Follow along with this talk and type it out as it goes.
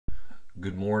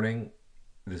Good morning.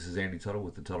 This is Andy Tuttle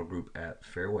with the Tuttle Group at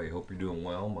Fairway. Hope you're doing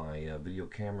well. My video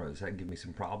camera has had to give me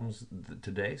some problems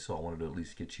today, so I wanted to at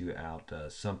least get you out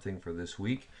something for this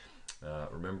week.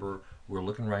 Remember, we're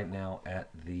looking right now at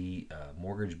the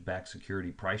mortgage-backed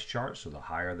security price chart. So the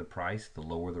higher the price, the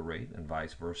lower the rate, and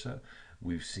vice versa.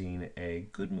 We've seen a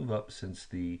good move up since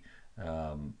the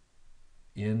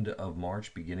end of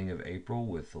March, beginning of April,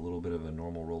 with a little bit of a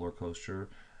normal roller coaster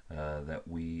that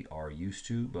we are used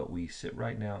to, but we sit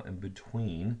right now in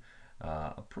between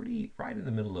right in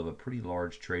the middle of a pretty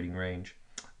large trading range.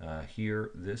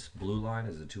 Here, this blue line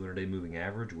is the 200-day moving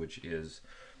average, which is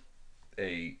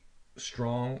a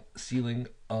strong ceiling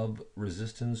of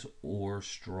resistance or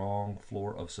strong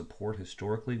floor of support.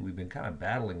 Historically, we've been kind of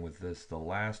battling with this the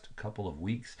last couple of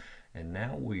weeks, and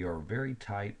now we are very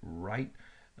tight, right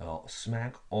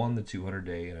smack on the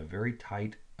 200-day in a very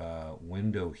tight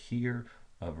window here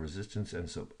of resistance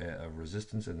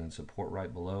and then support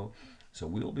right below. So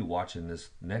we'll be watching this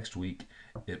next week.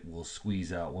 It will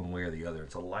squeeze out one way or the other.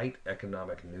 It's a light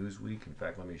economic news week. In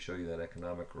fact, let me show you that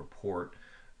economic report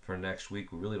for next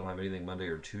week. We really don't have anything Monday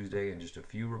or Tuesday, and just a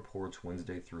few reports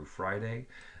Wednesday through Friday.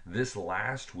 This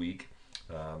last week,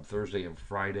 Thursday and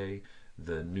Friday,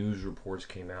 the news reports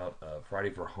came out. Friday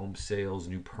for home sales,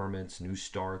 new permits, new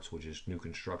starts, which is new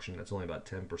construction. That's only about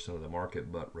 10% of the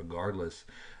market, but regardless,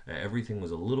 everything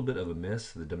was a little bit of a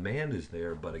miss. The demand is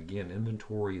there, but again,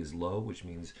 inventory is low, which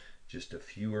means just a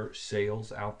fewer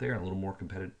sales out there and a little more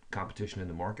competition in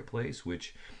the marketplace,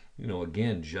 which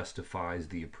again, justifies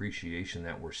the appreciation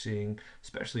that we're seeing,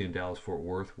 especially in Dallas-Fort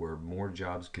Worth, where more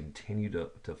jobs continue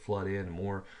to flood in,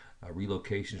 more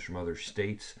relocations from other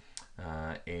states.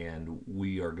 And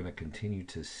we are going to continue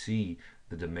to see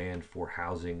the demand for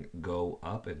housing go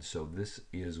up. And so this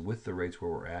is, with the rates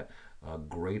where we're at, a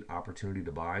great opportunity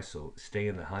to buy. So stay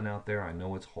in the hunt out there. I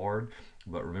know it's hard,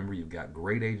 but remember, you've got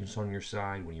great agents on your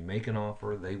side. When you make an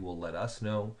offer, they will let us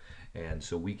know. And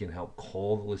so we can help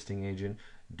call the listing agent,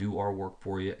 do our work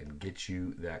for you, and get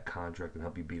you that contract and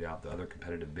help you beat out the other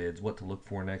competitive bids. What to look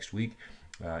for next week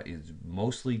is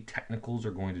mostly technicals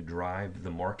are going to drive the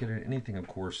market, and anything, of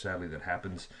course, sadly, that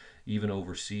happens even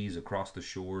overseas across the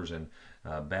shores, and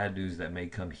bad news that may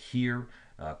come here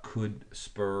could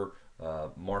spur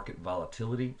market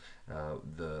volatility.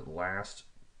 The last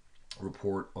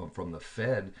report from the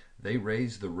Fed, they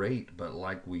raised the rate, but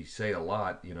like we say a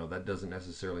lot, that doesn't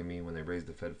necessarily mean when they raise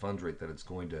the Fed funds rate that it's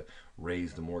going to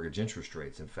raise the mortgage interest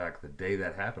rates. In fact, the day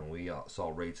that happened, we saw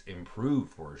rates improve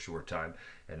for a short time,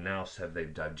 and now have they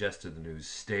digested the news,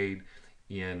 stayed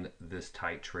in this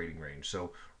tight trading range.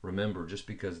 So remember, just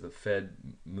because the Fed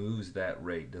moves that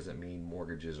rate doesn't mean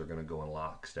mortgages are going to go in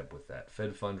lockstep with that.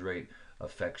 Fed funds rate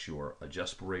affects your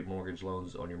adjustable rate mortgage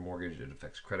loans on your mortgage. It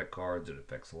affects credit cards. It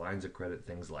affects lines of credit,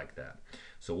 things like that.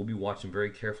 So we'll be watching very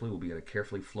carefully. We'll be in a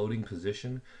carefully floating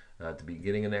position at the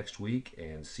beginning of next week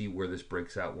and see where this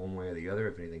breaks out one way or the other.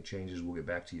 If anything changes, we'll get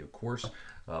back to you, of course.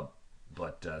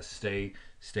 But stay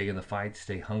in the fight,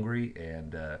 stay hungry,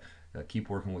 and keep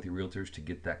working with your realtors to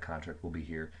get that contract. We'll be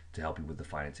here to help you with the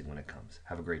financing when it comes.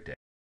 Have a great day.